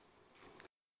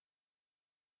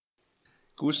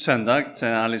God søndag til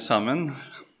alle sammen.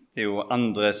 Det jo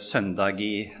andre søndag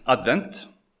i advent.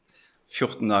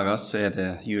 14 dager så det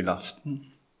julaften.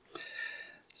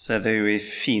 Så det jo en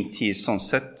fin tid sånn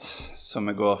sett som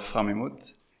vi går frem imot.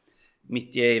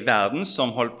 Midt i en verden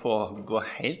som holder på å gå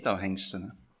helt av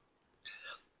hengslene.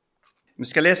 Vi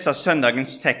skal lese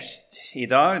søndagens tekst i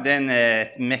dag. Det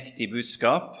et mektig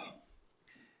budskap.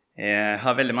 Jeg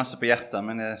har veldig masse på hjertet,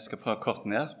 men jeg skal prøve kort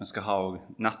ned. Vi skal ha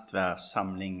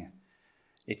nattværsamling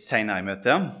litt senere i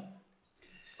møtet.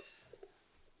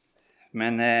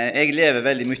 Men jeg lever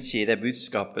veldig mye i det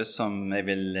budskapet som jeg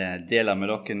vil dele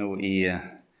med dere nå i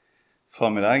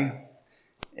formiddag.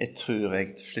 Jeg tror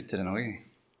jeg flytter det nå.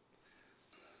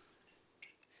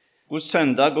 God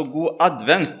søndag og god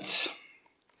advent.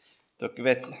 Dere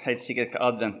vet helt sikkert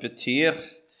hva advent betyr.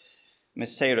 Vi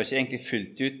sier det ikke egentlig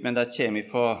fullt ut, men det kommer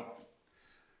fra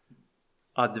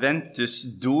Adventus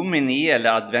Domini,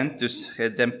 eller Adventus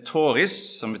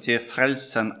Redemptoris, som betyr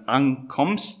frelsen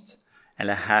ankomst,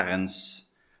 eller Herrens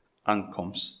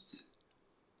ankomst.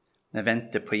 Vi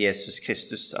venter på Jesus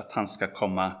Kristus, at han skal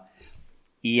komme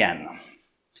igjen.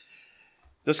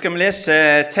 Da skal vi lese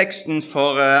teksten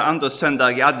for andre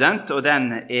søndag i advent, og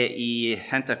den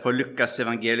hentet fra Lukas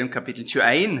evangelium, kapittel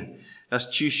 21,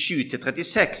 vers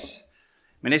 27-36.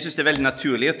 Men jeg synes det veldig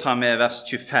naturlig å ta med vers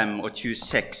 25 og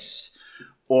 26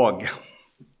 og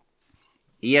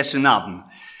i Jesu navn.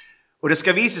 Og det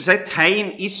skal vise seg tegn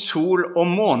i sol og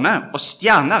måne og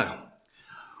stjerner.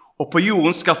 Og på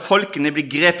jorden skal folkene bli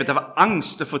grepet av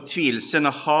angst og fortvilelse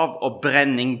når hav og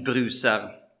brenning bruser.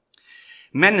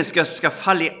 Mennesker skal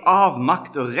falle i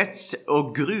avmakt og redsel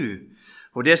og gru,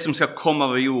 og det som skal komme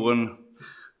over jorden,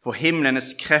 for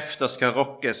himlenes krefter skal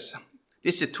rokkes.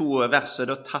 Disse to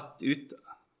versene er tatt ut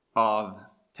av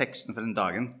teksten for den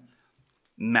dagen.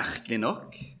 Merkelig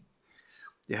nok.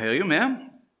 Det hører jo med.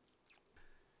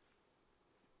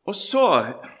 Og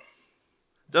så,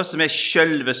 det som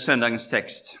selve søndagens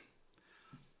tekst.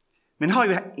 Men har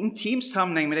jo intim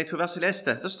sammenheng med de to versene jeg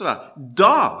leste. Det står det,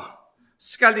 da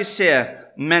skal de se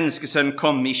menneskesønnen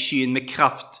komme i skyen med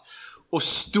kraft og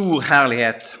stor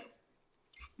herlighet.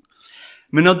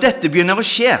 Men når dette begynner å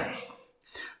skje,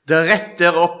 da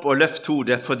retter opp og løft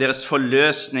hodet, for deres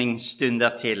forløsning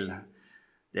stunder til.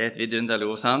 Det et vidunderlig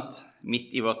ord, sant?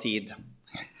 Midt i vår tid.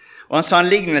 Og han sa en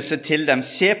lignelse til dem,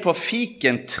 se på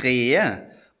fikentreet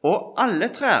og alle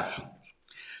trær.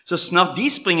 Så snart de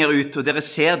springer ut, og dere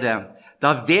ser det,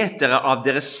 da vet dere av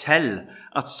dere selv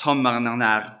at sommeren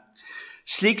nær.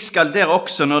 Slik skal dere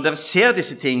også, når dere ser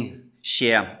disse ting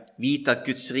skje, vite at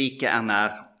Guds rike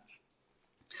nær.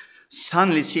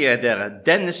 Sannelig sier jeg dere,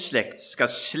 denne slekt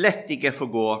skal slett ikke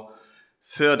forgå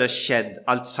før det skjedd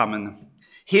alt sammen.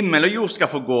 Himmel og jord skal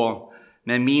forgå,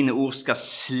 men mine ord skal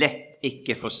slett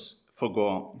ikke forgå.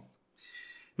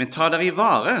 Men ta dere i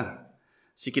vare,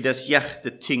 så ikke deres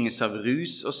hjerte tynges av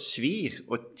rus og svir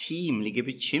og timlige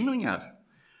bekymringer,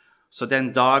 så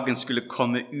den dagen skulle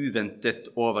komme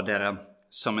uventet over dere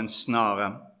som en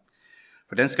snare.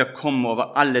 For den skal komme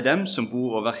over alle dem som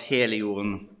bor over hele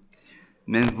jorden.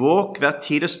 Men våg hver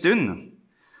tid og stund,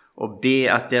 og be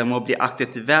at dere må bli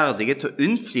aktet verdige til å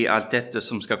unnfly alt dette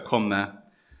som skal komme,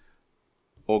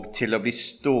 og til å bli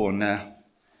stående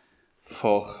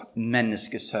for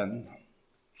menneskesønn.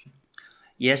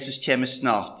 Jesus kommer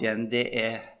snart igjen, det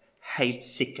helt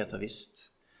sikkert og visst.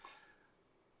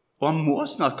 Og han må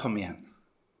snart komme igjen.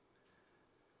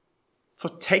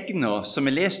 For tegnene som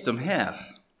vi leste om her,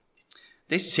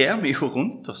 de ser vi jo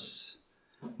rundt oss,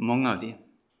 mange av de.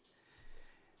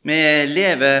 Vi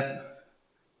lever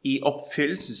i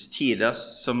oppfyllelsestider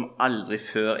som aldri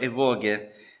før. Jeg våger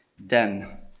den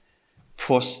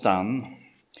påstanden.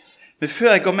 Men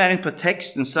før jeg går mer inn på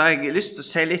teksten, så har jeg lyst til å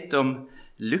si litt om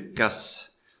Lukas.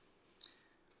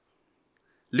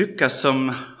 Lukas som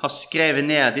har skrevet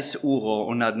ned disse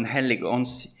ordene under den hellige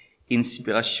ånds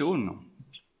inspirasjon.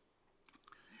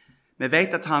 Vi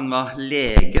vet at han var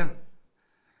lege,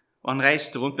 og han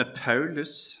reiste rundt med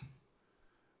Paulus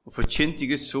og forkynte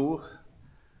Guds ord,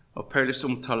 og Paulus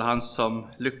omtaler han som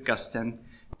Lukas, den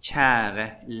kjære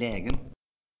legen.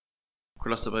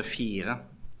 Kolosserbrev 4.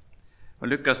 Og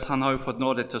Lukas, han har jo fått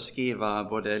nåde til å skrive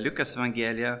både Lukas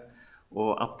evangeliet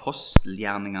og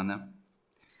apostelgjerningene.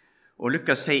 Og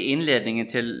Lukas sier i innledningen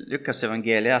til Lukas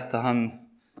evangeliet at han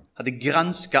hadde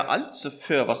gransket alt som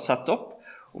før var satt opp,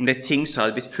 om det ting som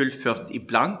hadde blitt fullført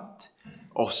iblant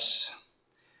oss.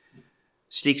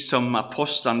 Slik som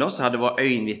apostlene da, så hadde vært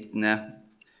øyenvitne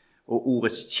og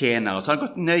ordets tjenere. Så hadde han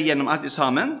gått nøye gjennom alt det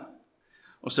sammen,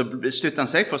 og så besluttet han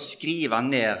seg for å skrive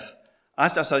ned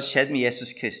alt det som hadde skjedd med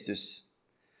Jesus Kristus.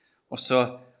 Og så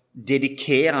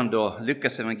dedikerer han da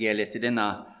Lukas evangeliet til denne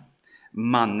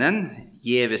mannen,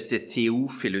 gjeveste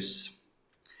Theophilus.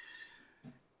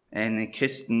 En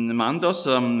kristen mann da,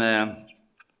 som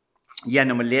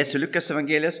gjennom å lese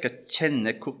Lukas-evangeliet skal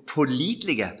kjenne hvor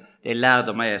pålitelige de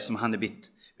lærdommer som han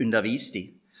blitt undervist i.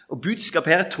 Og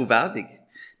budskapet her troverdig.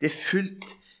 Det fullt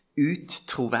ut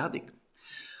troverdig.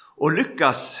 Og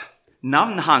Lukas,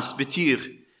 navnet hans betyr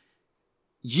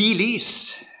gi lys,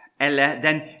 eller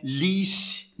den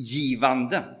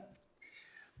lysgivende.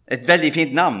 Et veldig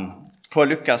fint navn på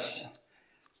Lukas.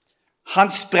 Han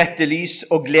spredte lys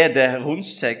og glede rundt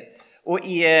seg. Og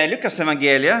i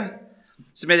Lukas-evangeliet,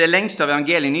 som det lengste av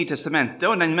evangeliet i Nye Testamentet,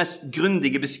 og den mest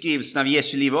grundige beskrivelsen av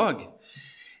Jesu liv også,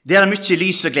 det mye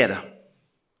lys og glede.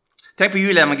 Tenk på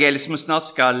juleevangeliet som vi snart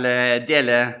skal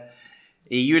dele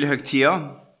i julehøgtida.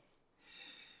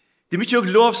 Det mye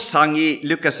også lovsang i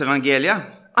Lukas-evangeliet.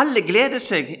 Alle gleder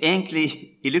seg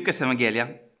egentlig i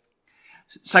Lukas-evangeliet.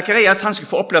 Zacharias, han skulle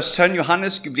få oppleve sønn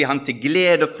Johannes, skulle bli han til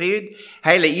glede og fryd.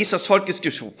 Hele Israels folket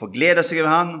skulle få glede seg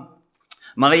over han.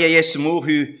 Maria, Jesu mor,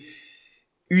 hun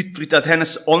utbryter at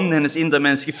hennes ånd, hennes indre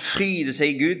menneske, fryder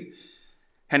seg i Gud,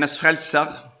 hennes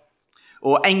frelser.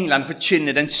 Og englene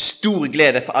forkynner den store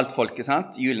glede for alt folket,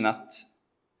 sant? Julenatt.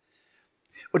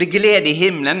 Og det gleder i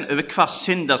himmelen over hver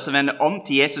synder som vender om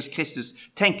til Jesus Kristus.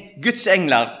 Tenk, Guds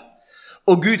engler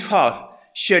og Gud far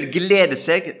selv gleder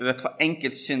seg over hver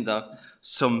enkelt synder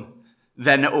som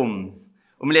vender om.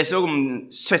 Og vi leser også om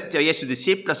 70 av Jesu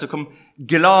disipler som kom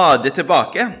glade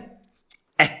tilbake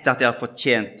etter at de har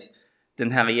fortjent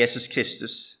den Herre Jesus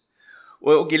Kristus.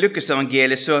 Og i Lukas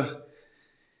evangeliet så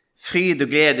fryd og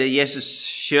glede Jesus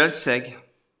selv seg.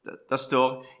 Det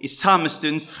står, i samme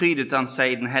stund frydet han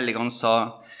seg i den hellige ånd,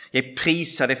 sa, jeg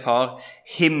priser deg, far,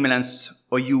 himmelens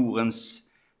og jordens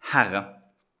Herre.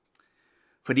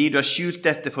 Fordi du har skjult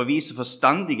dette for å vise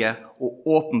forstandige og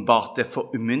åpenbart det for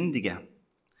umyndige.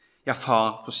 Ja,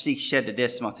 far, for slik skjedde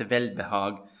det som var til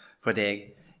velbehag for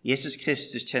deg. Jesus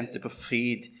Kristus kjente på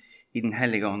fryd i den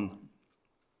hellige ånd.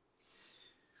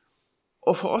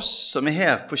 Og for oss som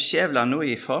her på Skjæveland nå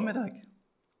i formiddag,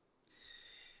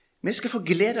 vi skal få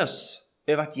glede oss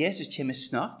over at Jesus kommer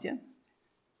snart igjen.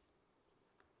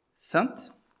 Sant?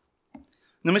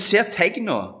 Når vi ser tegn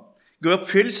nå, går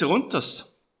oppfyllelse rundt oss,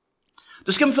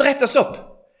 da skal vi få rette oss opp.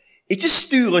 Ikke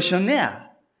stur og se ned,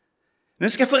 men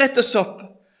vi skal få rette oss opp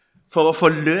for å få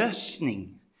løsning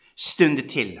stundet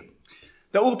til.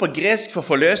 Det ordet på gresk for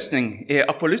forløsning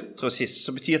apolutrosis,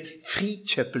 som betyr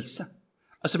frikjøpelse.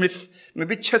 Altså, vi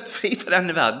blir kjøpt fri fra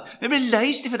denne verden. Vi blir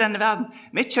løst fra denne verden.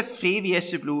 Vi kjøpt fri ved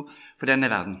Jesu blod for denne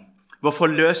verden. Vår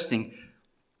forløsning,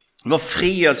 vår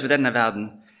frigjørelse for denne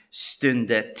verden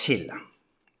stunder til.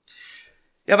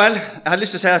 Ja vel, jeg har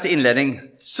lyst til å si det til innledning.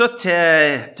 Så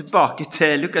tilbake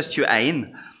til Lukas 21.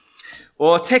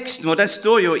 Og teksten vår, den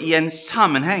står jo i en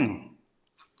sammenheng.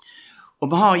 Og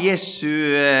vi har Jesu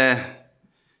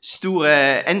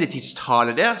store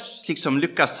endetidstale der, slik som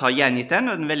Lukas har gjengitt den,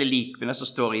 og den er veldig lik med det som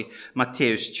står i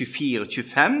Matteus 24 og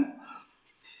 25.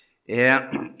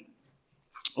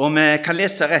 Og vi kan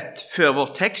lese rett før vår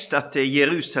tekst at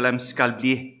Jerusalem skal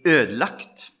bli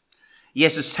ødelagt.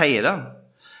 Jesus sier da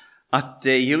at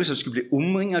Jerusalem skulle bli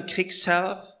omringet av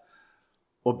krigsherrer,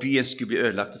 og byen skulle bli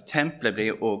ødelagt, og tempelet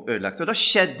ble også ødelagt. Og det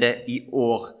skjedde i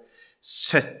år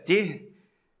 70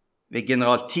 ved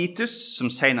general Titus,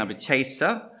 som senere ble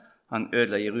keiser. Han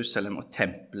ødela Jerusalem og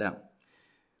tempelet.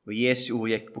 Og Jesu ord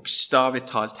gikk bokstavelig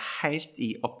talt helt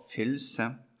i oppfyllelse.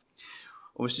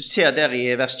 Og hvis du ser der i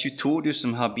vers 22, du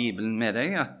som har Bibelen med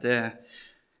deg, at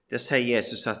det sier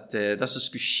Jesus at det som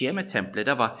skulle skje med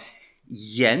tempelet, det var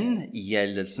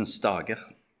gjengjeldelsens dager.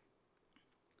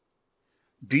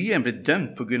 Byen ble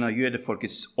dømt på grunn av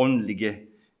jødefolkets åndelige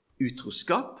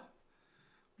utroskap,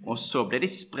 og så ble de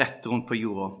spredt rundt på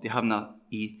jorda. De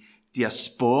havnet i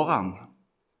diasporaen.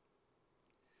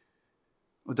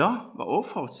 Og da var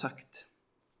også forutsagt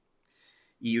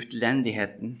i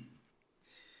utlendigheten.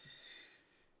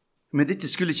 Men dette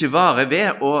skulle ikke vare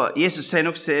ved, og Jesus sier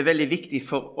noe som er veldig viktig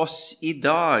for oss i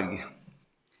dag.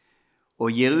 Og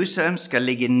Jerusalem skal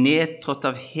ligge nedtrådt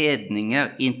av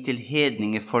hedninger inntil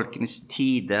hedningefolkenes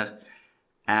tider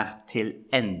til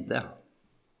ende.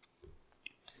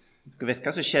 Dere vet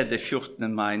hva som skjedde 14.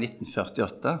 mai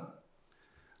 1948?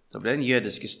 Da ble den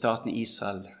jødiske staten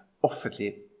Israel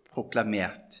offentlig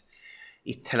proklamert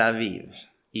i Tel Aviv,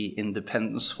 i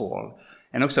Independence Hall.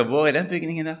 Er noen som har vært i den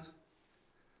bygningen der?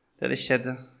 Det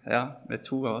skjedde, ja, med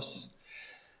 2 av oss.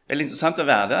 Veldig interessant å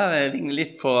være der. Det ligner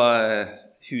litt på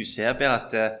huset her, bare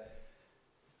at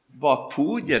bak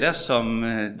podiet der som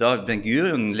David Ben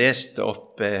Gurion leste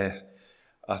opp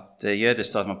at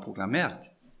jødestaten var proklamert,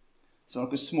 så var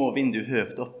det noen små vinduer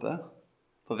høyt oppe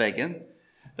på veggen.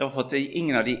 Det var for at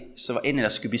ingen av de som var inne der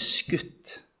skulle bli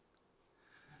skutt.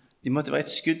 De måtte være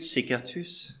et skuddsikkert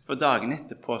hus, for dagen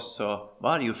etterpå så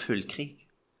var det jo full krig.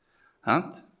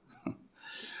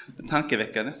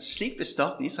 Tankevekkende. Slik ble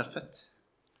staten Israel født.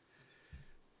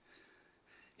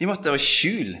 De måtte være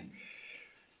skjul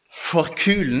for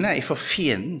kulene, for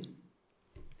fienden.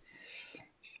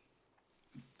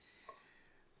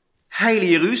 Hele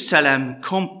Jerusalem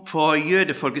kom på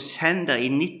jødefolkets hender i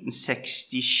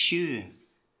 1967,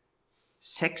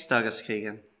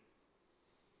 seksdagerskrigen.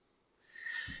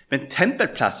 Men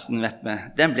tempelplassen, vet vi,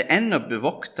 den ble ennå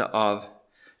bevoktet av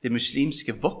det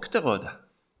muslimske vokterrådet.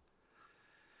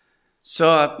 Så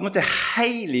på en måte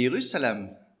hele Jerusalem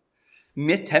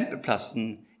med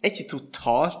tempelplassen ikke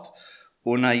totalt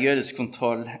under jødisk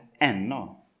kontroll ennå.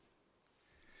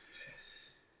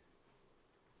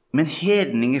 Men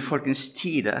hedningefolkens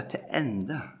tid til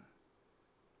ende,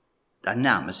 det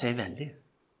nærmer seg veldig.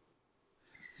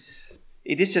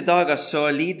 I disse dager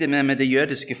så lider vi med det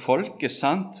jødiske folket,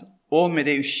 sant? Og med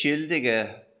de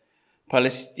uskyldige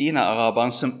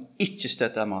palestina-araberne som ikke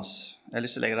støtter Hamas. Jeg har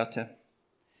lyst til å legge det til.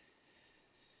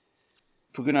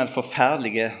 På grunn av det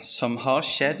forferdelige som har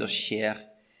skjedd og skjer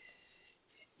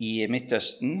i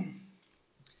Midtøsten.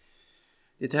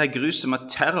 Dette her grusomme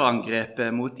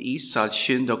terrorangrepet mot Israel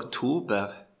 7.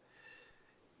 oktober,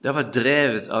 det var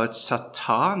drevet av et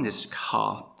satanisk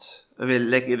hat. Jeg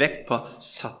vil legge vekt på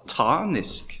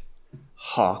satanisk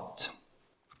hat.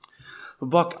 Og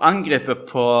bak angrepet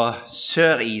på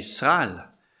Sør-Israel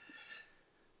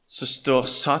så står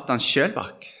Satan selv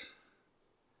bak.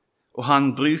 Og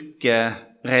han bruker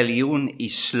religion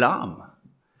islam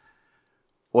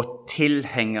og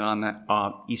tilhengerne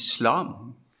av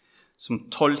islam, som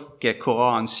tolker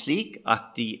Koranen slik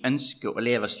at de ønsker å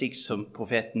leve slik som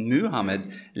profeten Muhammed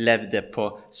levde på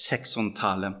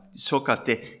 600-tallet, de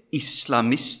såkalte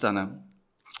islamisterne.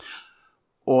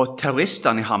 Og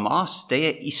terroristene i Hamas, de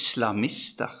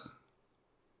islamister.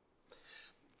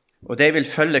 Og de vil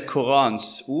følge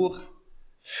Korans ord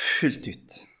fullt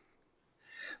ut.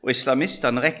 Og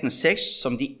islamistene regner seg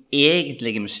som de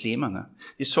egentlige muslimerne,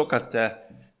 de såkalte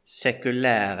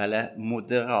sekulære eller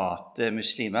moderate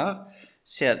muslimer,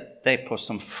 ser de på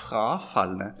som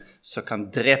frafallende, som kan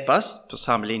drepes på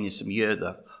samme linje som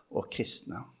jøder og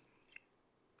kristne.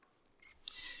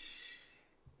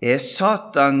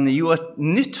 Satan gjorde et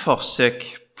nytt forsøk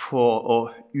på å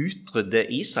utrydde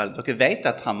Israel. Dere vet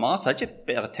at Hamas hadde ikke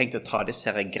bare tenkt å ta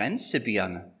disse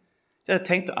grensebyene. De hadde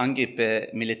tenkt å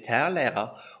angripe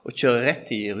militærleirer og kjøre rett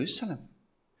til Jerusalem.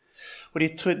 Og de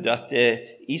trodde at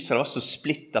Israel også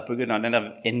splittet på grunn av den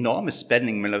enorme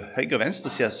spenningen mellom høyre og venstre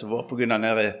siden som var på grunn av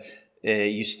den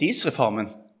justisreformen.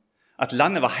 At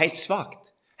landet var helt svagt,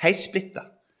 helt splittet.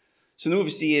 Så nå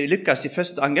hvis de lykkes i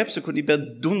første angrep, så kunne de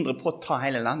bare dundre på å ta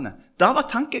hele landet. Da var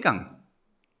tankegang.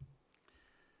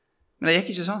 Men det gikk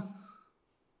ikke sånn.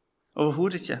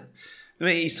 Overhodet ikke.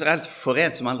 Nå Israel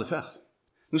forent som aldri før.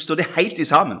 Nå står de helt i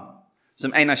sammen,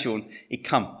 som en nasjon, i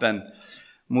kampen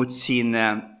mot sine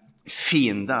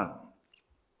fiender.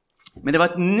 Men det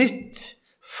var et nytt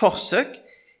forsøk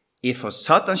for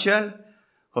Satan selv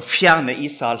å fjerne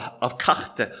Israel av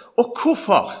kartet. Og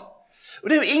hvorfor? Og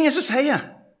det er jo ingen som sier.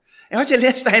 Jeg har ikke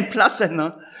lest det en plass ennå.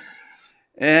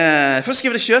 Jeg får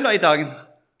skrive det selv da i dagen.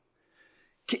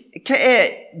 Hva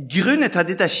grunnen til at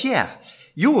dette skjer?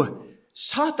 Jo,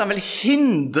 Satan vil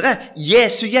hindre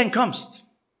Jesu gjenkomst.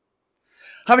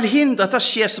 Han vil hindre at det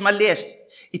skjer som er lest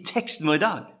i teksten vår i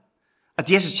dag. At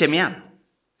Jesus kommer igjen.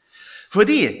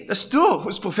 Fordi det står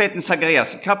hos profeten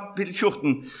Zacharias, kapittel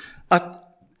 14, at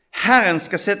Herren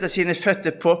skal sette sine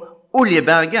føtter på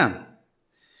Oljeberget.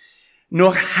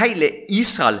 Når hele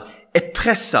Israel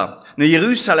presset, når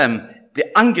Jerusalem blir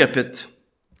angrepet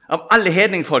av alle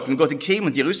hedningfolkene går til krig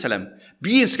mot Jerusalem,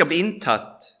 byen skal bli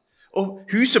inntatt, og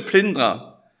huset plyndret,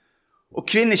 og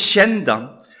kvinner skjendet.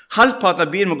 Halvparten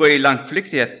av byen må gå i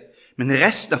landflyktighet, men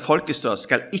resten av folkestået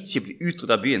skal ikke bli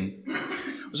utryddet av byen.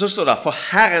 Og så står det, for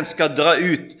Herren skal dra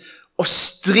ut og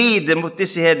stride mot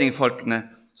disse hedningfolkene,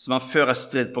 som han fører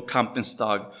strid på kampens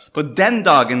dag. På den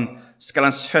dagen skal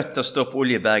hans føtter stå på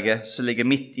Oljeberget, som ligger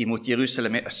midt imot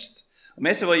Jerusalem i øst. Og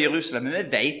vi som var i Jerusalem, men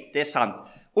vi vet det sant.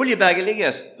 Oljeberget ligger i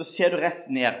øst, da ser du rett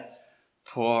ned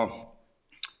på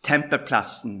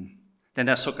tempelplassen, den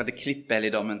der såkalte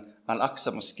klippehelligdommen,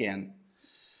 Al-Aqsa-moskeen.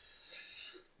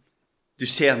 Du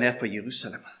ser ned på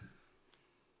Jerusalem,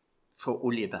 fra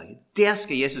Oljeberget. Der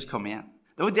skal Jesus komme igjen.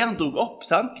 Det var der han drog opp,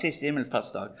 sant? Kristi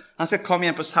himmelfartsdag. Han skal komme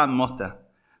igjen på samme måte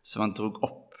som han drog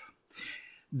opp.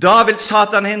 Da vil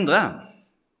Satan hindre.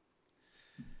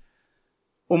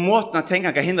 Og måten han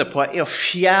tenker han kan hindre på å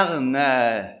fjerne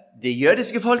det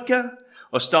jødiske folket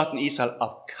og staten Israel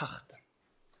av kartet.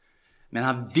 Men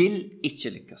han vil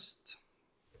ikke lykkes.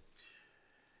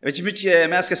 Jeg vet ikke mye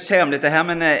mer jeg skal si om dette her,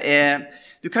 men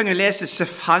du kan jo lese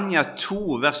Sefania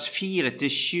 2, vers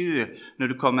 4-7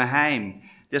 når du kommer hjem.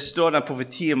 Der står det en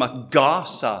profeti om at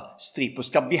Gaza-stripen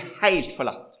skal bli helt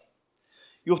forlatt.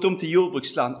 Gjort om til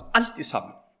jordbruksland, alt i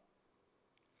sammen.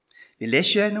 Vil det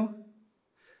skje nå?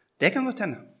 Det kan godt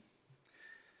hende.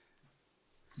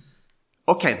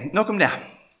 Ok, nok om det.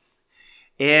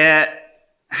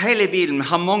 Hele Bibelen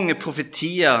har mange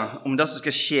profetier om det som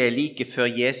skal skje like før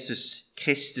Jesus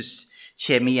Kristus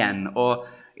kommer igjen. Og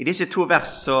i disse 2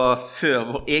 versene før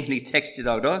vår egentlige tekst i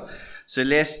dag, så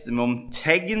leste vi om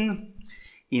tegn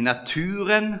i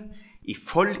naturen, i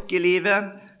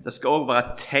folkelivet. Det skal også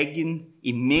være tegn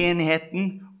i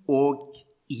menigheten og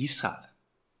Israel.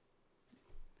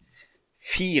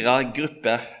 4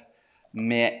 grupper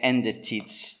med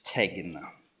endetidstegn.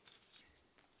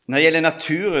 Når det gjelder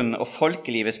naturen og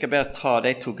folkelivet, skal jeg bare ta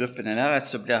de 2 gruppene der,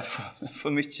 så blir det for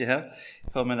mye her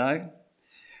i formiddag.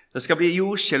 Det skal bli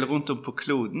jordskjelv rundt om på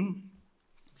kloden.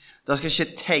 Det skal skje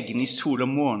tegn i sol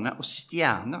og måne og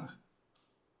stjerner.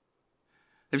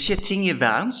 Det vil skje ting i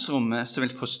verdensrommet som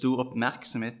vil få stor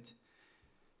oppmerksomhet.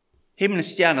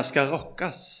 Himmelens stjerner skal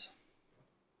rokkes.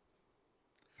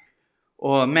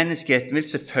 Og menneskeheten vil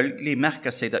selvfølgelig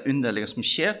merke seg det underlige som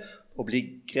skjer, og bli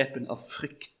grepen av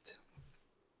frykt.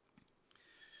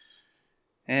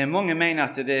 Mange mener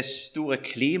at det er store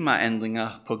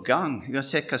klimaendringer på gang.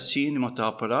 Uansett hva syn du måtte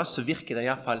ha på det, så virker det i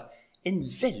hvert fall en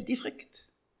veldig frykt.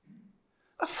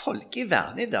 Folk i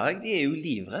verden i dag, de er jo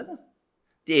livredde.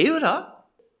 De er jo det.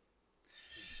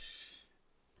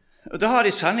 Og da har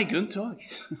de sannelig grunn til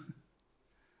også.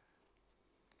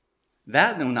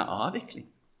 Verden er under avvikling.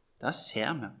 Det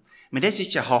ser vi. Men de som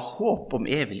ikke har håp om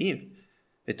evig liv,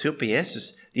 de tror på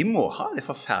Jesus, de må ha det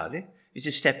forferdelig hvis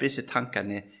de slipper disse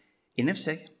tankene inni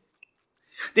seg.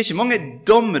 Det er ikke mange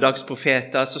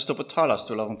dommedagsprofeter som står på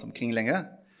talerstoler rundt omkring lenger,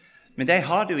 men de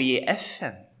har det jo i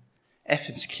FN,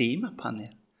 FNs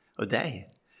klimapanel, og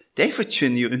de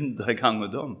forkynner jo undergang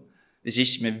og dom, hvis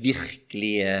ikke vi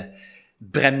virkelig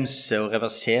bremser og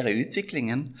reverserer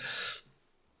utviklingen.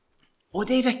 Og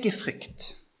det vekker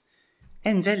frykt.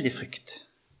 En veldig frykt.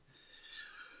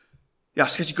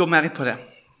 Jeg skal ikke gå mer inn på det.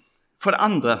 For det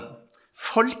andre,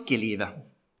 folkelivet.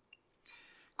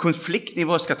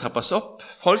 Konfliktnivået skal trappes opp,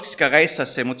 folk skal reise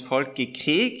seg mot folk i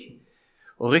krig,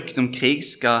 og rykten om krig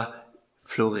skal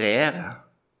florere.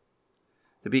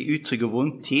 Det blir utrygg og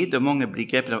vond tid, og mange blir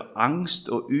grepet av angst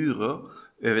og uro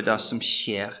over det som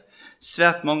skjer.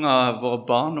 Svært mange av våre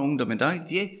barn og ungdom i dag,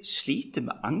 de sliter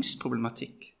med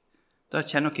angstproblematikk. Det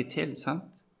kjenner dere til, sant?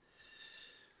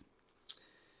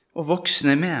 Og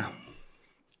voksne med.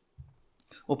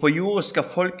 Og på jorda skal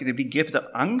folkene bli grepet av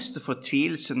angst og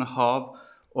fortvilelse når hav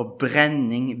og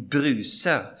brenning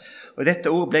bruser. Og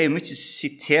dette ordet ble jo mye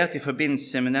sitert i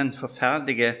forbindelse med den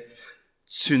forferdelige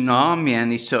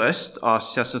tsunamien i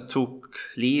Sørøst-Asia som tok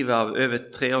livet av over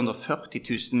 340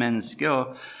 000 mennesker,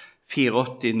 og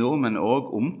 84 nordmenn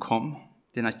også omkom.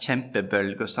 Denne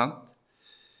kjempebølgen, sant?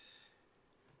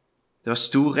 Det var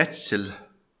stor redsel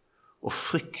og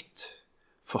frykt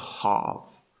for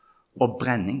hav og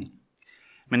brenning.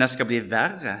 Men det skal bli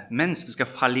verre. Mennesker skal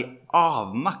falle i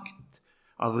avmakt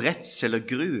av redsel og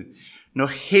gru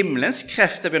når himmelens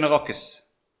krefter begynner å rokkes.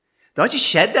 Det har ikke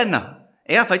skjedd ennå.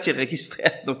 Jeg har faktisk ikke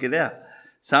registrert noe der.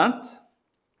 Sant?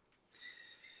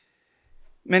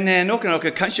 Men noen av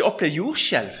dere kan ikke oppleve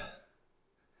jordskjelv.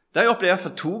 Det har jeg opplevd i hvert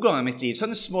fall 2 ganger i mitt liv.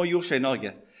 Sånne små jordskjelv i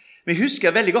Norge. Men jeg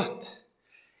husker veldig godt.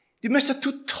 Du mister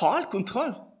total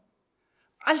kontroll.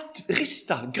 Alt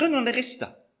rister. Grunnen rister.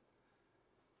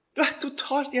 Du er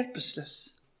totalt hjelpeløs.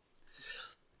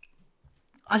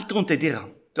 Alt rundt deg dirrer.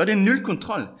 Du hadde null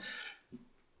kontroll.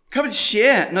 Hva vil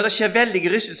skje når det skjer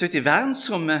veldige rystelser ute i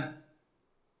verdensrommet?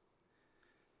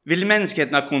 Vil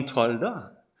menneskeheten ha kontroll da?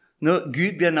 Når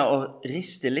Gud begynner å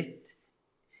riste litt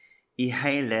i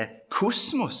hele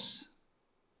kosmos?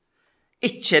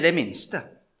 Ikke det minste.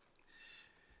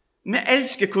 Vi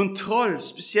elsker kontroll,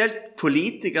 spesielt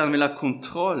politikerne vil ha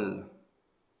kontroll.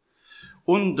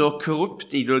 Under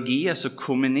korrupte ideologier som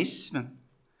kommunismen.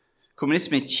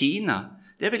 Kommunismen i Kina,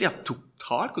 det vil ha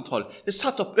total kontroll. Det er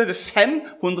satt opp over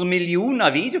 500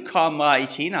 millioner videokameraer i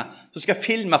Kina som skal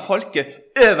filme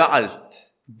folket overalt,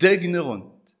 døgnet rundt.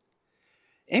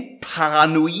 En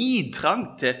paranoid trang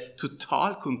til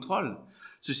total kontroll.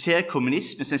 Så ser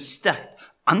kommunismen som en sterkt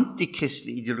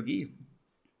antikristelig ideologi.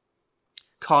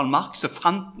 Karl Marx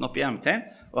fant den opp i hermetegn,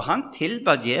 og han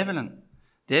tilba djevelen.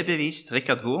 Det er bevist.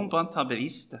 Richard Wurmbrandt har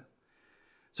bevist det.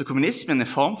 Så kommunismen er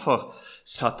en form for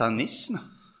satanisme.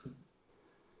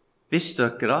 Visste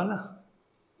dere det, eller?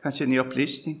 Kanskje en ny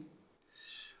opplysning?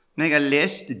 Men jeg har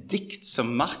lest dikt som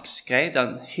Mark skrev da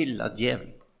han hyllet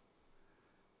djevelen.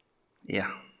 Ja.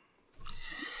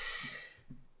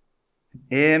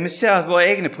 Vi ser at våre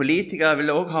egne politikere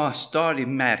vil også ha stadig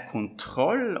mer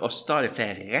kontroll og stadig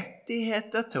flere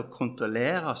rettigheter til å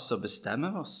kontrollere oss og bestemme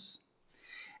oss.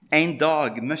 En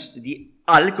dag mister de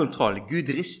all kontroll.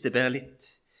 Gud rister bare litt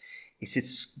i sitt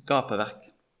skaperverk.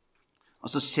 Og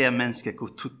så ser mennesket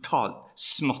hvor totalt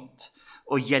smått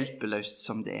og hjelpeløst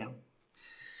som det er.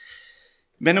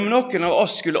 Men om noen av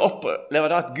oss skulle oppleve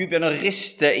det at Gud begynner å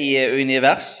riste i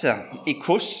universet, i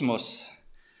kosmos,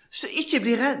 så ikke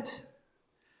bli redd.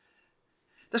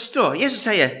 Det står, Jesus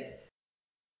sier,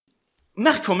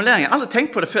 merk formuleringen, jeg har aldri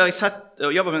tenkt på det før jeg satt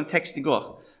og jobbet med en tekst i går.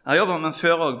 Jeg har jobbet med den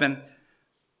før også, men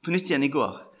på nytt igjen i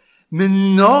går. Men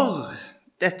når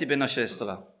dette begynner å skje,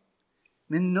 står det.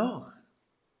 Men når?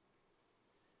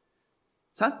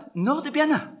 Sant? Når det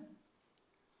begynner.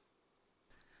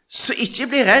 Så ikke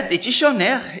bli redd, ikke se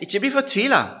ned, ikke bli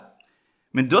fortvilet.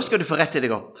 Men da skal du få rette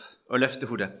deg opp og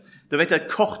løfte hodet. Da vet du at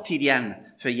kort tid igjen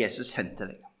før Jesus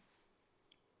henter deg.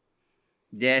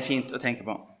 Det er fint å tenke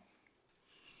på.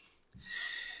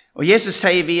 Og Jesus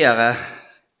sier videre,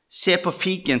 se på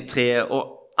figentreet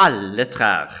og alle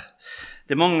trær.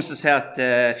 Det er mange som sier at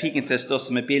figentreet står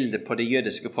som et bilde på det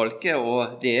jødiske folket,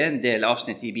 og det er en del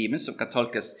avsnitt i Bibelen som kan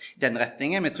tolkes i den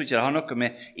retningen, men jeg tror ikke det har noe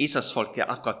med Israelsfolket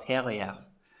akkurat her å gjøre.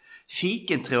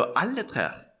 Figentre og alle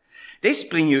trær, de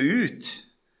springer ut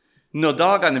når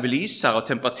dagene belyser og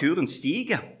temperaturen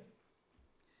stiger.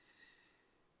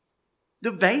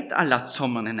 Da vet alle at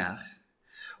sommeren er nær.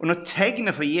 Og når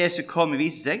tegnet for Jesu komme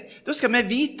viser seg, da skal vi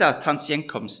vite at hans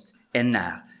gjenkomst er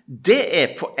nær. Det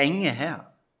er poenget her.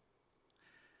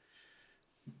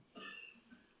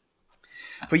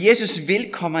 For Jesus vil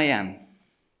komme igjen.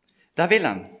 Da vil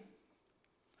han.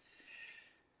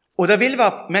 Og det vil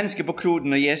være mennesker på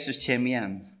kloden når Jesus kommer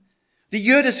igjen. Det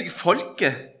jødiske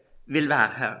folket vil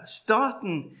være her.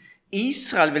 Staten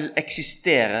Israel vil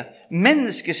eksistere.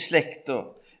 Menneskeslekter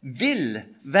vil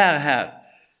være her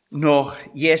når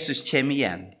Jesus kommer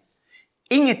igjen.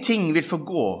 Ingenting vil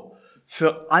forgå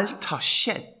før alt har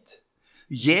skjedd.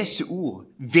 Jesu ord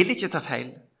vil ikke ta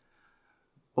feil.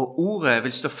 Og ordet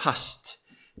vil stå fast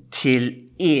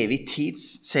til evig tid,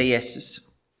 sier Jesus.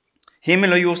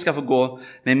 Himmel og jord skal forgå,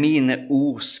 men mine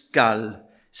ord skal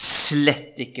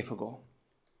slett ikke forgå.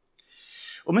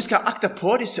 Og vi skal akte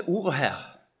på disse ordene her.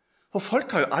 For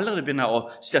folk har jo allerede begynt å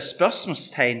stille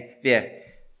spørsmålstegn ved,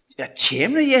 ja,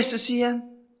 kommer Jesus igjen?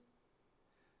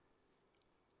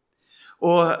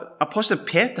 Og apostelen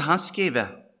Peter, han skriver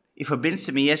i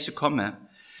forbindelse med Jesu komme,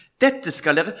 dette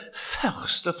skal dere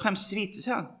først og fremst vite,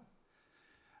 sier han,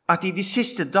 at i de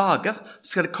siste dager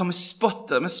skal det komme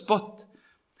spottere med spott,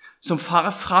 som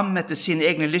farer fram etter sine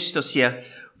egne lyster og sier,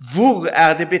 hvor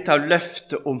er det blitt av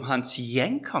løftet om hans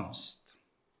gjenkomst?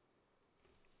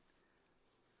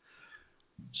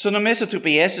 Så når vi som tror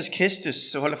på Jesus Kristus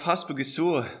og holder fast på Guds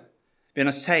ord,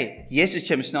 begynner å si, Jesus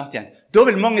kommer snart igjen, da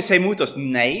vil mange si mot oss,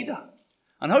 nei da,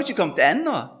 han har jo ikke kommet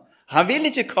ennå, han vil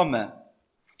ikke komme.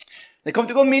 Det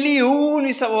kommer til å gå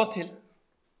millionvis av år til.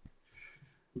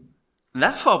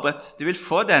 Vær forberedt, du vil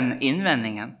få den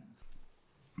innvendingen.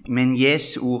 Men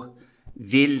Jesu ord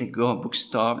vil gå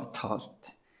bokstavelig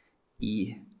talt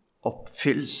i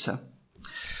oppfyllelse.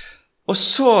 Og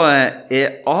så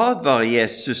advarer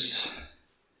Jesus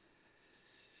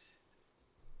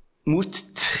mot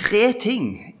 3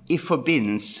 ting i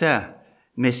forbindelse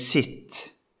med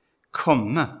sitt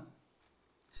komme.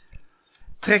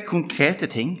 3 konkrete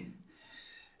ting.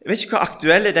 Jeg vet ikke hvor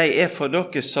aktuelle de er for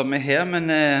dere som er her, men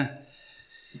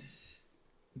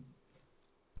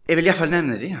jeg vil i hvert fall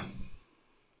nevne det.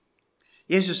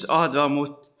 Jesus advarer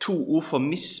mot 2 ord for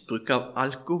misbruk av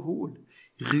alkohol,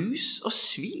 rus og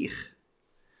svir.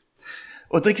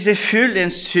 Å drikke seg full er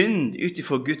en synd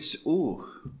utifra Guds ord.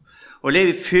 Å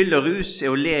leve i fyll og rus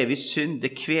er å leve i synd,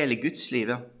 det kveler Guds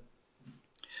livet.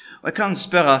 Og jeg kan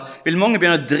spørre, vil mange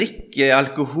begynne å drikke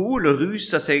alkohol og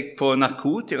ruse seg på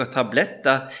narkotika og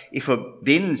tabletter i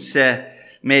forbindelse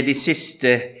med de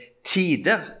siste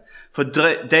tider? For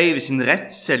døyve sin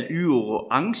redsel, uro og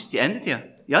angst i endetida?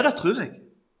 Ja, det tror jeg.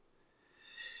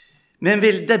 Men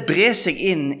vil det bre seg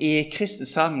inn i kristne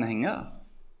sammenhenger?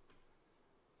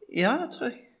 Ja, det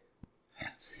tror jeg.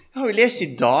 Jeg har jo lest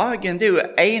i Dagen, det er jo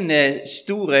en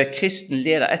store kristen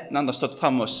leder etter den andre stått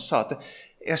frem og sa at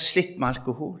jeg har slitt med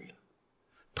alkohol.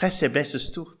 Presset ble så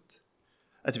stort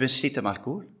at jeg ble slitt med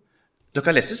alkohol.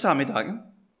 Dere har lest det samme i Dagen.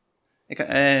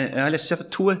 Jeg har lest for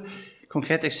 2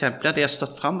 konkrete eksempler. De har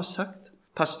stått frem og sagt,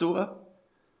 pastorer,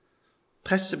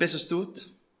 presset ble så stort,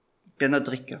 begynner å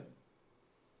drikke.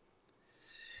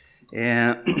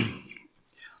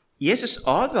 Jesus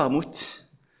advarer mot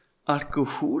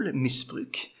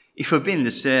alkoholmisbruk i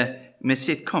forbindelse med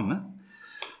sitt komme.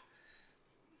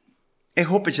 Jeg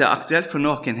håper ikke det er aktuelt for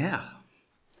noen her,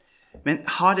 men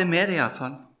ha det med deg i hvert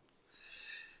fall.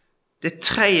 Det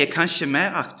tredje er kanskje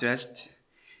mer aktuelt.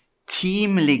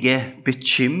 Timelige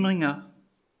bekymringer.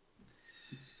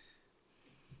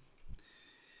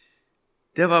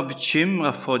 Det var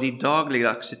bekymret for de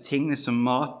dagligdagse tingene som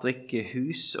mat, drikke,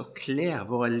 hus og klær,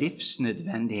 våre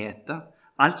livsnødvendigheter,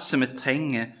 alt som vi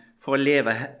trenger for å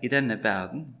leve i denne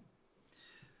verden.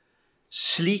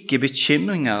 Slike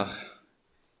bekymringer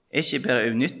er ikke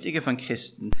bare unyttige for en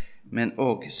kristen, men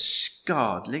også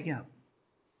skadelige.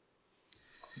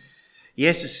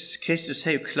 Jesus Kristus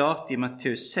sier jo klart i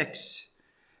Matteus 6,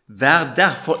 «Vær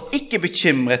derfor ikke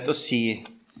bekymret og si,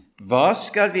 hva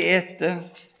skal vi ete,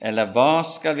 eller hva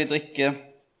skal vi drikke,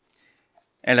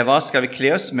 eller hva skal vi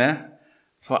kle oss med?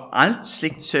 For alt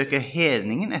slikt søker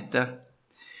hedningen etter.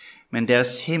 Men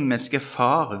deres himmelske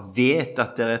far vet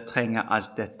at dere trenger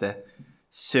alt dette.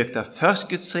 Søk da først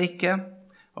Guds rike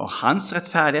og hans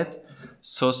rettferdighet,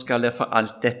 så skal dere få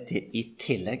alt dette i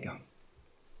tillegg.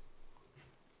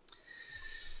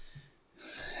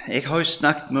 Jeg har jo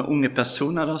snakket med unge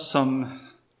personer som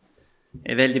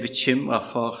er veldig bekymret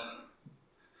for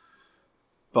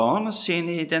barna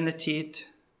sine i denne tid.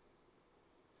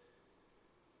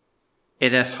 Er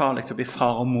det farlig å bli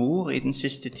far og mor i den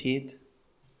siste tid?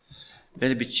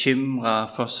 Veldig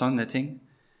bekymret for sånne ting.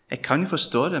 Jeg kan jo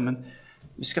forstå det, men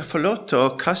vi skal få lov til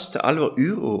å kaste all vår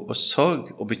uro og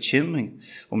sorg og bekymring,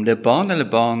 om det er barn eller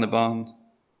barnebarn,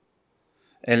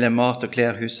 eller mat og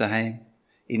klær, hus og heim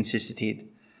i den siste tid.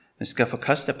 Vi skal få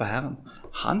kaste det på Herren.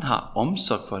 Han har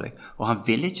omsorg for deg, og han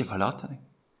vil ikke forlate deg.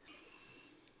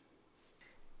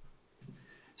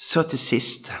 Så til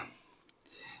sist,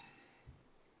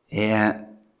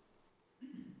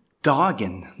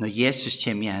 dagen når Jesus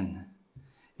kommer igjen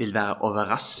vil være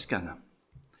overraskende.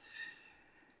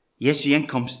 Jesu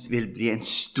gjenkomst vil bli en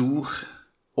stor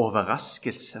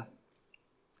overraskelse.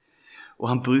 Og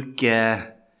han bruker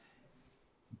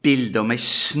bilder om en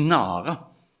snare.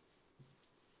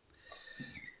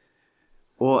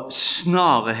 Og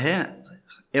snare her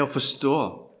er å forstå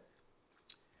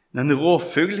når en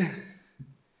råfugl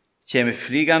kommer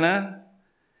flygende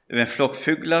over en flokk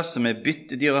fugler som er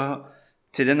byttedyr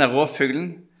til denne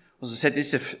råfuglen, og så setter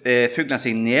disse fuglene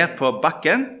seg ned på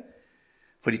bakken,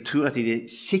 for de tror at de er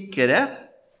sikre der.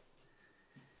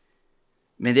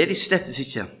 Men det er de slettes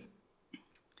ikke.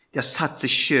 De har satt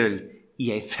seg selv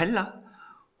i en felle,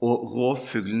 og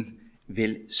råfuglen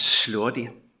vil slå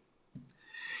dem.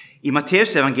 I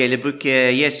Matteus evangeliet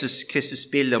bruker Jesus Kristus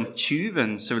bildet om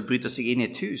tyven som vil bryte seg inn i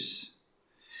et hus.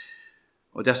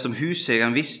 Og dersom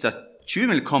huseieren visste at tyven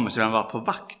ville komme, så ville han være på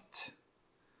vakt.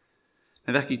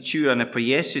 Men hverken tyvene på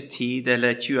Jesu tid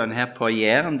eller tyvene her på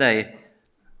Jæren, de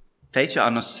pleier ikke å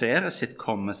annonsere sitt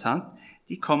komme, sant?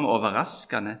 De kommer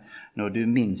overraskende når du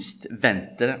minst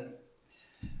venter det.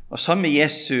 Og sånn med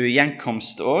Jesu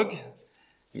gjenkomst også,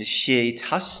 vil skje i et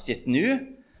hastighet nå,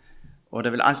 og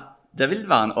det vil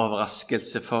være en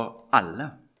overraskelse for alle.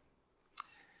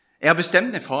 Jeg har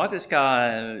bestemt meg for at jeg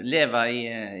skal leve i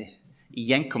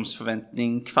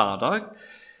gjenkomstforventning hver dag.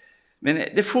 Men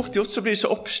det er fort gjort så blir det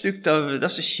så oppslukt av det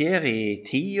som skjer i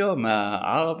tida med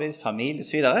arbeid, familie og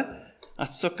så videre,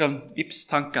 at så kan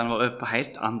tankene være over på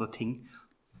helt andre ting.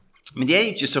 Men det er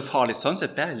jo ikke så farlig sånn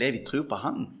sett, bare lev i tro på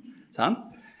han. Sant?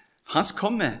 Hans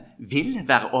komme vil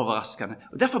være overraskende,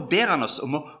 og derfor ber han oss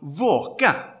om å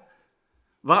våke,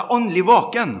 være åndelig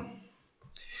våken.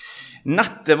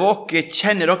 Nattevåke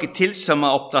kjenner dere til som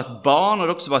har opptatt barn, og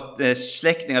dere som har vært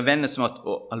slektninger og venner som har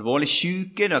vært alvorlig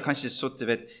syke, dere har kanskje sittet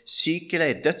ved et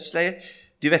sykeleie, dødsleie.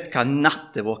 Du vet hva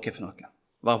nattevåke er for noe.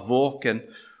 Vær våken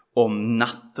om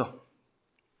natta.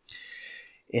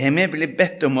 Vi blir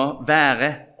bedt om å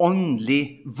være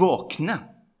åndelig våkne.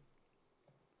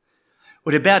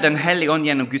 Og det er bare Den hellige ånd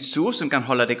gjennom Guds ord som kan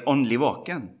holde deg åndelig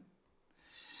våken.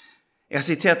 Jeg har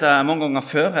sitert det mange ganger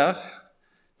før her.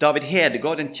 David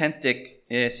Hedegaard, den kjente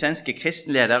svenske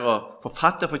kristenleder og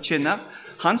forfatterforkynner,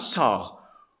 han sa,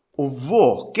 å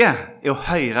våke er å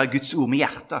høre Guds ord med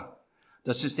hjertet.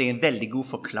 Det synes jeg er en veldig god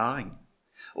forklaring.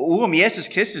 Og ordet om Jesus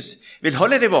Kristus vil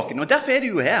holde deg våken, og derfor er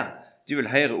du jo her. Du vil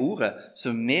høre ordet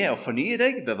som er med å fornye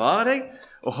deg, bevare deg,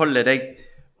 og holde deg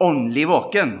åndelig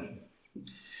våken.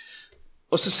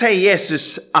 Og så sier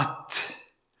Jesus at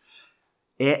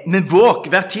men våk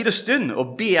hver tid og stund,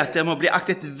 og be at dere må bli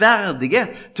aktet verdige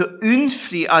til å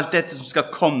unnfly alt dette som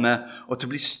skal komme, og til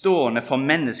å bli stående for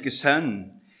menneskesønnen.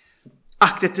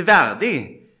 Aktet verdig,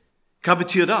 hva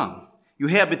betyr det? Jo,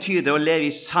 her betyr det å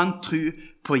leve i sann tro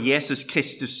på Jesus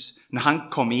Kristus når han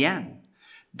kommer igjen.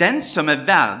 Den som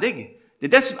verdig,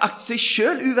 det den som akter seg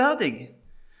selv uverdig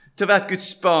til å være et Guds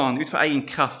barn ut fra egen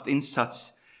kraft og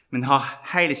innsats, men har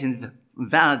hele sin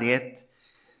verdighet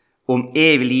om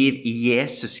evig liv i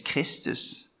Jesus Kristus.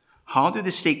 Har du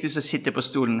det slik, du som sitter på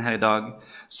stolen her i dag,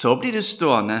 så blir du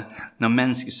stående når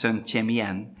menneskesønnen kommer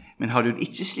igjen. Men har du det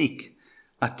ikke slik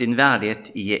at din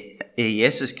verdighet er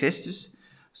Jesus Kristus,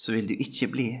 så vil du ikke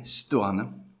bli stående.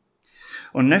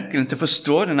 Og nøkkelen til å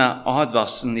forstå denne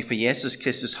advarselen for Jesus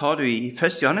Kristus har du i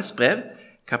 1. Johannes brev,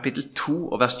 kapittel 2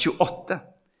 og vers 28.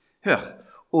 Hør,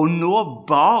 og nå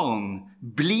barn,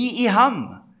 bli i ham,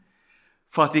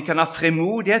 for at vi kan ha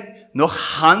fremodighet når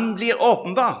han blir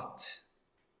åpenbart,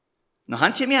 når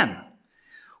han kommer igjen,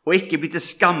 og ikke bli til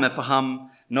skamme for ham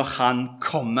når han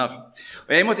kommer.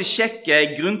 Og jeg måtte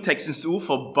sjekke grunntekstens ord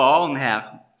for barn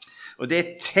her, og det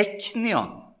er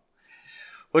teknion,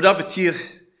 og det betyr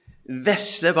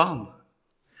vesle barn.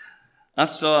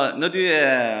 Altså,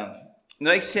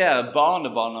 når jeg ser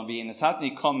barnebarna mine, sant,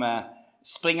 de kommer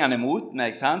springende mot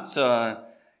meg, sant, så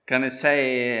kan jeg si,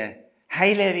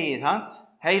 hei Levi, sant?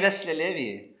 Hei vesle Levi.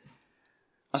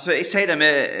 Altså, jeg sier det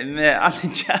med all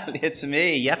den kjærlighet som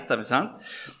er i hjertet, sant?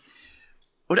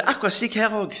 Og det er akkurat slik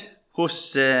her også hos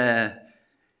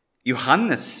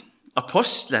Johannes,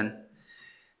 apostelen.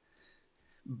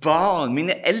 Barn,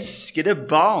 mine elskede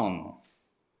barn.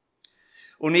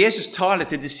 Og når Jesus taler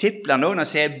til disiplene, og når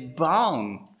han sier barn,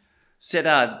 så er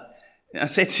det, han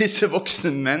sier til disse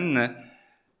voksne mennene,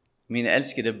 mine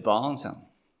elskede barn, sa han.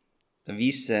 Det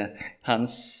viser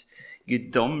hans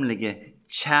guddommelige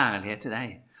kjærlighet til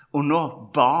deg. Og nå,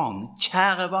 barn,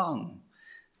 kjære barn,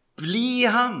 bli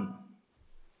i ham.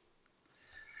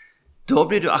 Da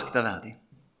blir du akterverdig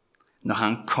når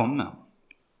han kommer.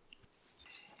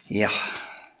 Ja,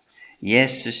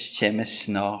 Jesus kommer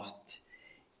snart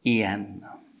igjen.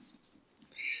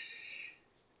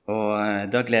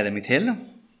 Og da gleder jeg meg til.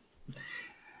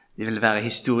 Det vil være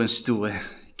historiens store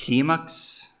klimaks.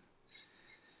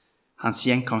 Hans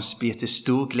gjenkomst blir til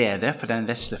stor glede for den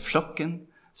vesle flokken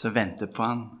som venter på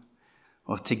han,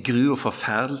 og til gru og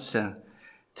forferdelse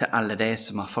til alle de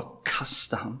som har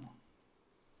forkastet ham.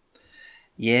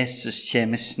 Jesus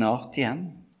kommer snart igjen.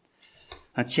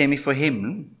 Han kommer fra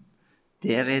himmelen.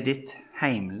 Der er ditt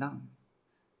heimland.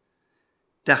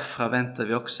 Derfra venter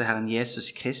vi også Herren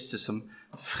Jesus Kristus som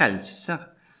frelser,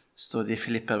 står det i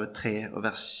Filipper 3 og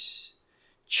vers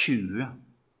 20.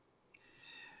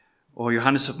 Og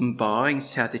Johannes' åpenbaring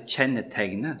sier at det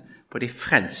kjennetegnet på de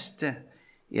frelste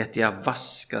er at de har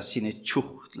vasket sine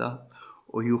kjortler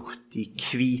og gjort de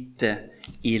hvite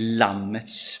i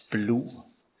lammets blod.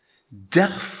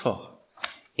 Derfor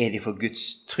er de for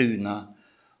Guds truna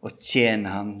og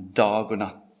tjener han dag og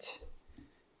natt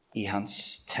i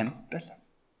hans tempel.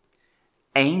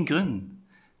 En grunn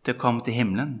til å komme til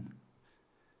himmelen,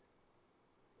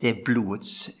 det er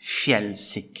blodets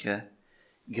fjellsikre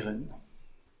grunn.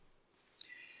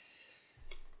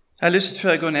 Jeg har lyst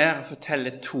før jeg går ned og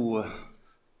fortelle 2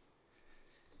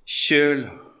 selv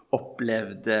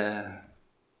opplevde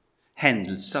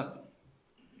hendelser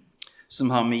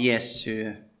som har med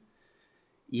Jesu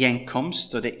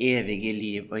gjenkomst og det evige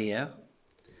liv å gjøre.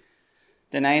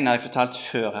 Den ene har jeg fortalt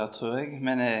før her, tror jeg,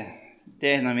 men det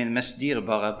er en av mine mest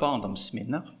dyrebare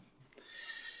barndomsminner.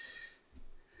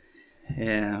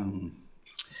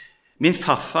 Min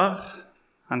farfar,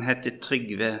 han heter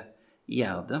Trygve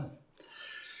Gjerde.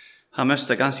 Han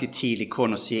møtte ganske tidlig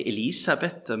kona si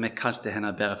Elisabeth, og vi kalte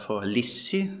henne bare for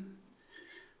Lissi.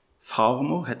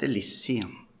 Farmor heter Lissi.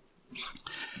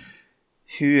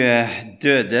 Hun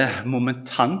døde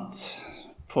momentant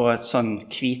på et sånn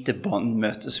hvite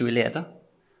båndmøte som hun ledet.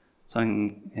 Sånn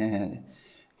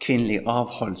kvinnelig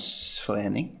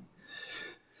avholdsforening.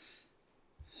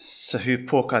 Så hun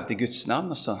påkalte Guds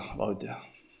navn, og så var hun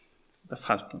død. Da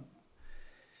falt hun.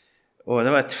 Og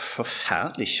det var et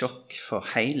forferdelig sjokk for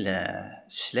hele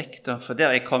slekta. For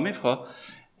der jeg kom ifra,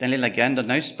 den lille grenda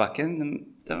Nøysbakken,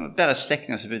 det var bare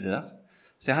slektninger som bodde der.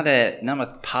 Så jeg hadde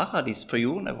nærmere et paradis på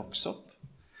jorden jeg vokste opp.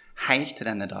 Helt til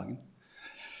denne dagen.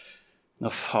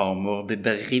 Når farmor ble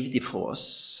berivd ifra oss,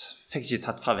 fikk ikke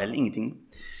tatt farvel, ingenting.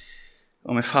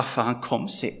 Og min farfar, han kom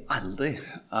seg aldri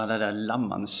av det der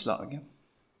lammende slaget.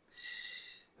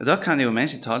 Og da kan jeg jo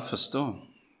menneskelig talt forstå.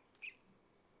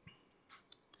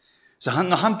 Så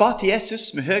når han ba til Jesus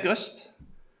med høy røst,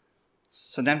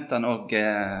 så nevnte han også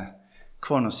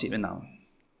kona si ved navn.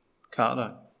 Hver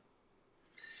dag.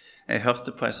 Jeg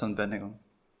hørte på en sånn bønn en gang.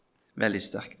 Veldig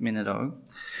sterkt minne da også.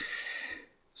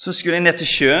 Så skulle jeg ned til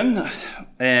sjøen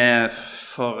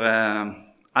for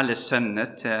alle sønnene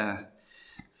til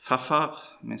farfar,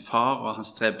 min far og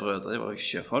hans 3 brødre var jo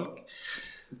sjøfolk.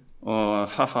 Og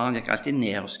farfar han gikk alltid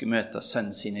ned og skulle møte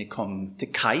sønnen sin når de kom til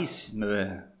kais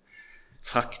med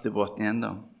fraktebåten igjen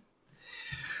da.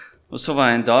 Og så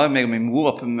var en dag, meg og min mor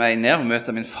var på meg ned og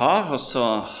møte min far, og så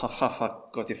har farfar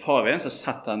gått i forveien, så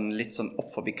satt han litt sånn opp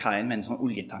forbi kaien med en sånn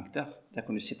oljetank der. Der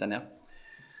kunne du sitte ned.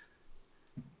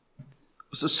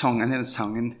 Og så sang han den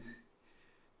sangen,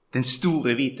 «Den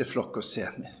store hvite flokk å se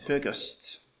med høy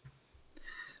røst».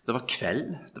 Det var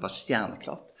kveld, det var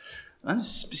stjerneklart. Det var en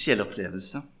spesiell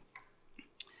opplevelse.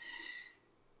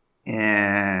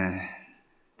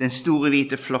 Den store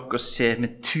hvite flokk å se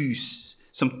med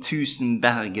som 1000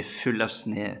 berger full av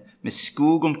sne, med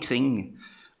skog omkring,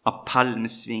 av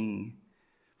palmesving.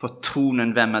 For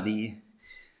tronen, hvem er de?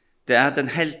 Det er den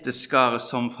helteskare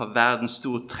som fra verdens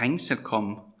store trengsel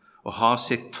kom, og har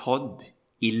sitt todd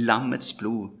i lammets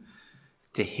blod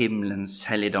til himmelens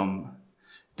helligdom.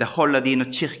 Det holder de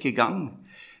når kirkegang,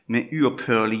 med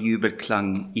uopphørlig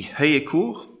jubelklang i høye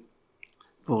kor,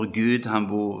 hvor Gud han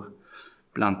bor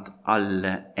blant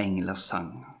alle englers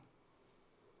sang.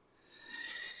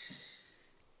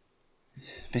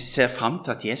 Vi ser frem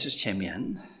til at Jesus kommer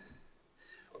igjen,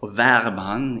 og være med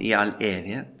han i all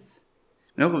evighet,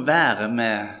 men også være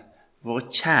med våre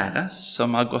kjære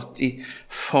som har gått i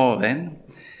forveien.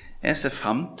 Jeg ser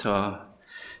frem til å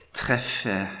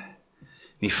treffe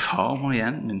min farmor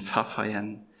igjen, min farfar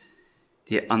igjen,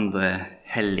 de andre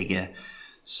hellige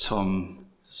som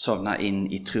sovna inn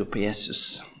i tro på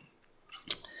Jesus.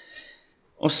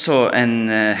 Og så en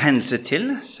hendelse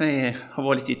til, så jeg har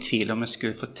vært litt i tvil om jeg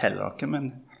skulle fortelle dere, men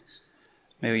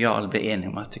meg og Jarl ble enige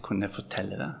om at jeg kunne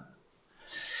fortelle det.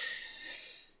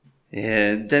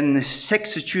 Den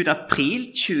 26. april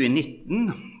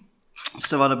 2019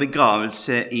 så var det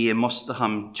begravelse i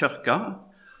Mosterhamn kyrka,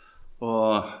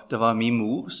 og det var min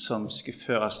mor som skulle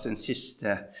føres den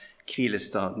siste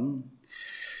hvilestaden.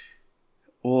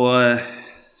 Og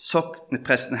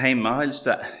soknepresten hjemme har lyst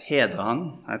til å hedre han.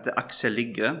 Han heter Aksel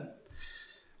Ligge.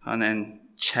 Han er en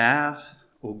kjær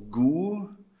og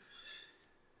god,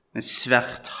 men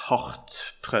svært hardt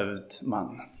prøvd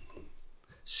mann.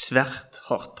 Svært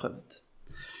hardt prøvd.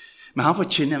 Men han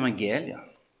forkynner evangeliet.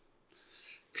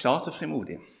 Klart og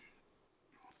frimodig.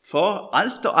 For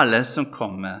alt og alle som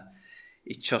kommer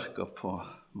i kyrka på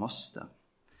Moster.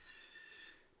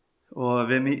 Og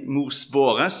ved min mors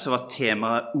båre så var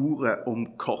temaet ordet om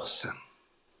korset.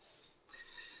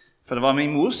 For det var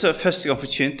min mor som første gang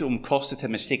forkynte om korset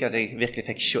til meg, slik at jeg virkelig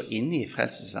fikk se inn i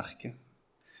frelsesverket.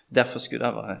 Derfor skulle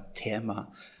det være tema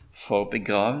for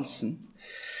begravelsen.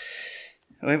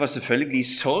 Og jeg var selvfølgelig i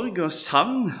sorg og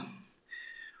savn.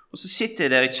 Og så sitter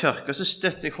jeg der i kyrka, og så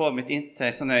støtter jeg hodet mitt inn til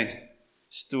en sånn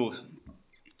stor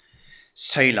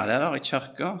søyle der i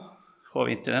kyrka.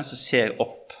 Hodet inntil den, så ser jeg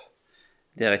opp.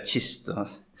 Der er kista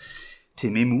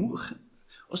til min mor.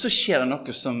 Og så skjer det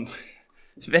noe som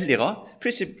veldig rart.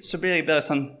 Plutselig så blir jeg bare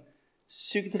sånn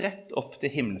sugd rett opp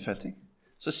til himmelen, følte jeg.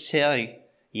 Så ser jeg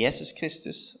Jesus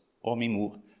Kristus og min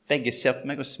mor. Begge ser på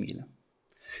meg og smiler.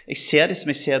 Jeg ser det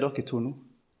som jeg ser dere to nå.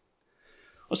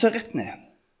 Og så rett ned.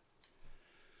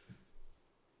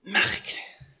 Merkelig.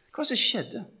 Hva som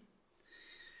skjedde?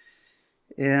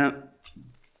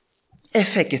 Jeg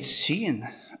fikk et syn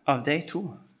av de to.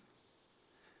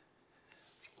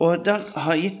 Og det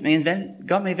har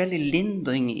ga meg veldig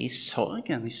lindring i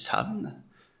sorgen, i savnet.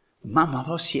 Mamma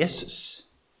var hos Jesus.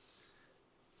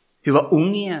 Hun var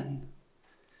ung igjen.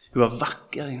 Hun var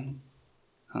vakker igjen.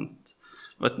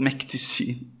 Det var et mektig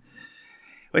syn.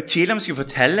 Og jeg tviler om jeg skulle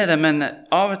fortelle det, men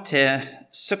av og til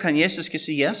så kan Jesus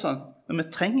Kristus gjøre sånn, men vi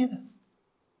trenger det.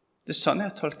 Det er sånn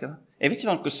jeg tolker det. Jeg vil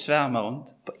ikke være noe sverme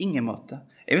rundt, på ingen måte.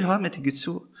 Jeg vil ha det med til Guds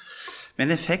ord.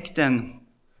 Men jeg fikk den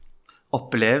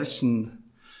opplevelsen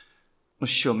å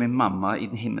se min mamma i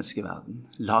den himmelske verden,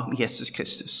 lag med Jesus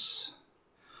Kristus.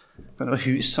 For det var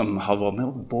hun som har vært med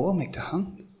og bår meg til han.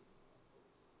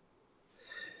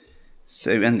 Så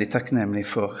jeg er uendelig takknemlig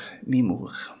for min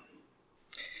mor.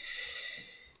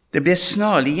 Det ble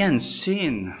snarlig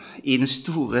gjensyn i den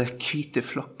store hvite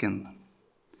flokken.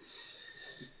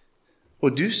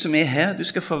 Og du som er her, du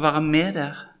skal få være med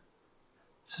der.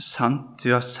 Så sant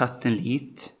du har satt en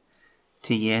lit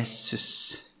til Jesus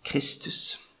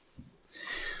Kristus.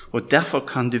 Og derfor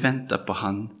kan du vente på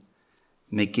han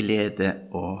med glede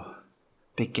og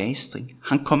begeistring.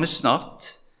 Han kommer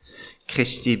snart.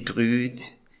 Kristi brud,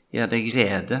 gjør deg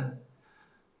rede.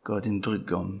 Gå din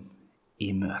brudgom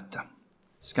i møte.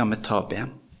 Skal vi ta og be?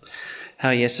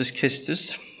 Herre Jesus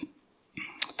Kristus,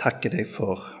 takker deg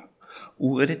for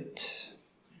ordet ditt.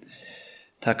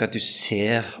 Takk at du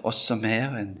ser oss som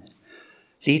er en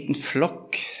liten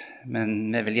flokk, men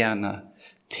vi vil gjerne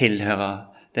tilhøre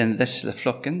den vesle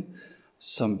flokken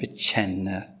som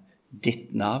bekjenner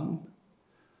ditt navn,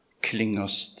 klynger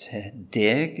oss til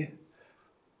deg,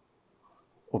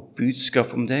 og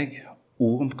budskap om deg,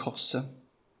 ord om korset,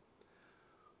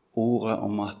 ordet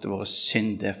om at våre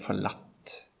synder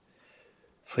forlatt,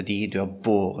 fordi du har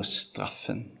båret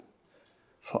straffen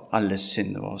for alle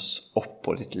synder våre opp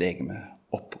på ditt legeme,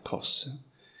 opp på korset.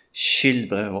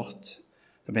 Skyldbrevet vårt,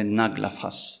 det ble naglet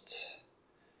fast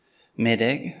med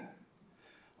deg,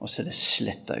 og så det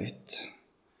slettet ut.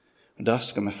 Og da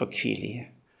skal vi få hvile i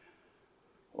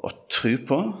og tro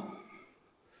på.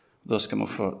 Da skal vi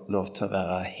få lov til å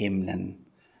være himmelen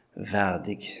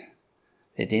verdig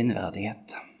ved din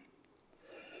verdighet.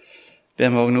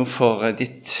 Ber vi også nå for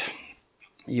ditt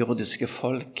jordiske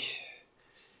folk,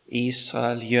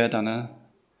 Israel, jødene,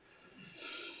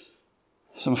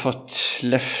 som har fått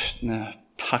løftene,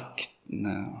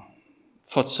 paktene,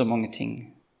 fått så mange ting.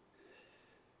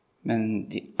 Men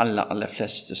de aller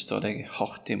fleste står deg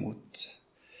hardt imot.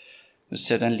 Du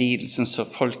ser den lidelsen som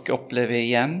folk opplever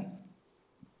igjen,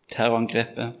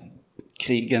 terrorangrepet,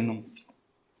 krigen,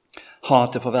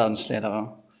 hatet for verdensledere,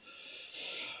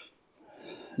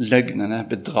 løgnene,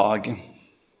 bedraget.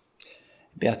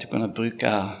 Jeg ber at du kan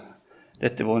bruke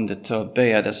dette vondet til å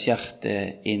bøye deres hjerte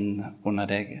inn under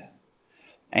deg.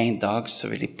 En dag så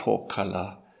vil de påkalle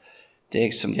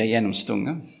deg som de har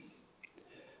gjennomstunget,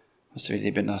 og så vil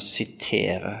de begynne å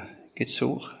sitere Guds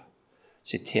ord,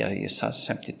 sitere Jesajas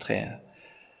 53,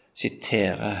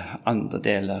 sitere andre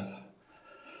deler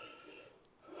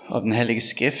av den hellige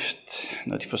skrift,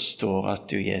 når de forstår at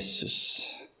du, Jesus,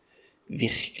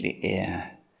 virkelig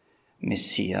er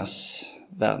Messias,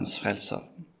 verdens frelser.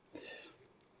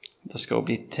 Det skal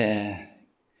bli til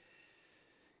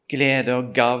glede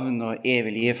og gavn og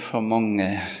evig liv for mange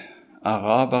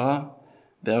arabere,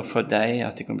 ber for deg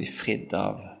at de kan bli fridd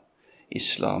av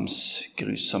islams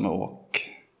grusomme åk.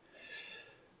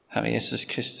 Herre Jesus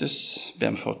Kristus,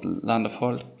 ber vi for et land og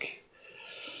folk.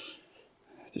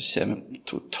 Du ser meg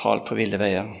totalt på ville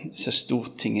veier. Du ser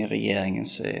Stortinget, regjeringen,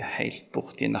 som er helt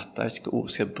borte i natta. Jeg vet ikke hva ord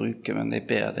jeg skal bruke, men jeg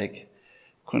ber deg,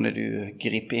 kunne du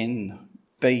gripe inn,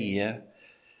 bøye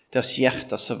deres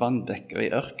hjerter som vannbekker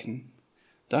i ørkenen.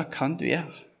 Da kan du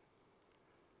gjøre.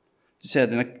 Du ser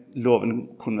denne loven om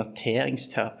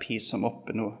konverteringsterapi som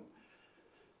oppe nå.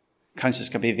 Kanskje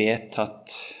skal bli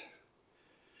vedtatt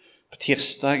på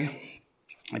tirsdag.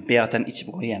 Jeg ber at den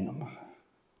ikke går igjennom.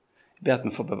 Jeg ber at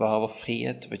vi får bevare vår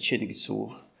frihet, forkynne Guds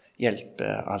ord, hjelpe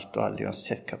alt og alle,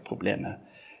 uansett hva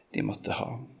problemet de måtte ha.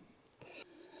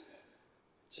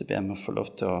 Så ber vi å få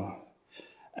lov til å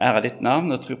ære ditt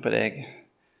navn og tro på deg,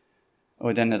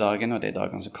 og denne dagen og de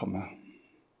dagene som kommer.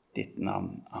 Ditt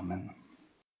navn. Amen.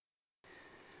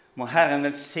 Må Herren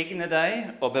velsigne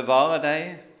deg og bevare deg.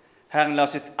 Herren la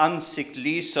sitt ansikt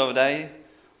lyse over deg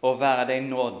og være deg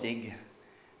nådig.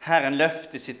 Herren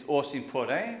løfte sitt åsyn på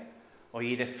deg og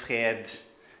gi deg fred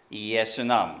i Jesu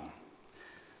navn.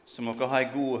 Så må dere ha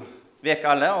en god vek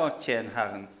alle og tjene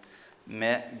Herren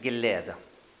med glede.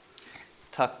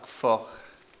 Takk for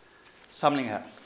samlingen her.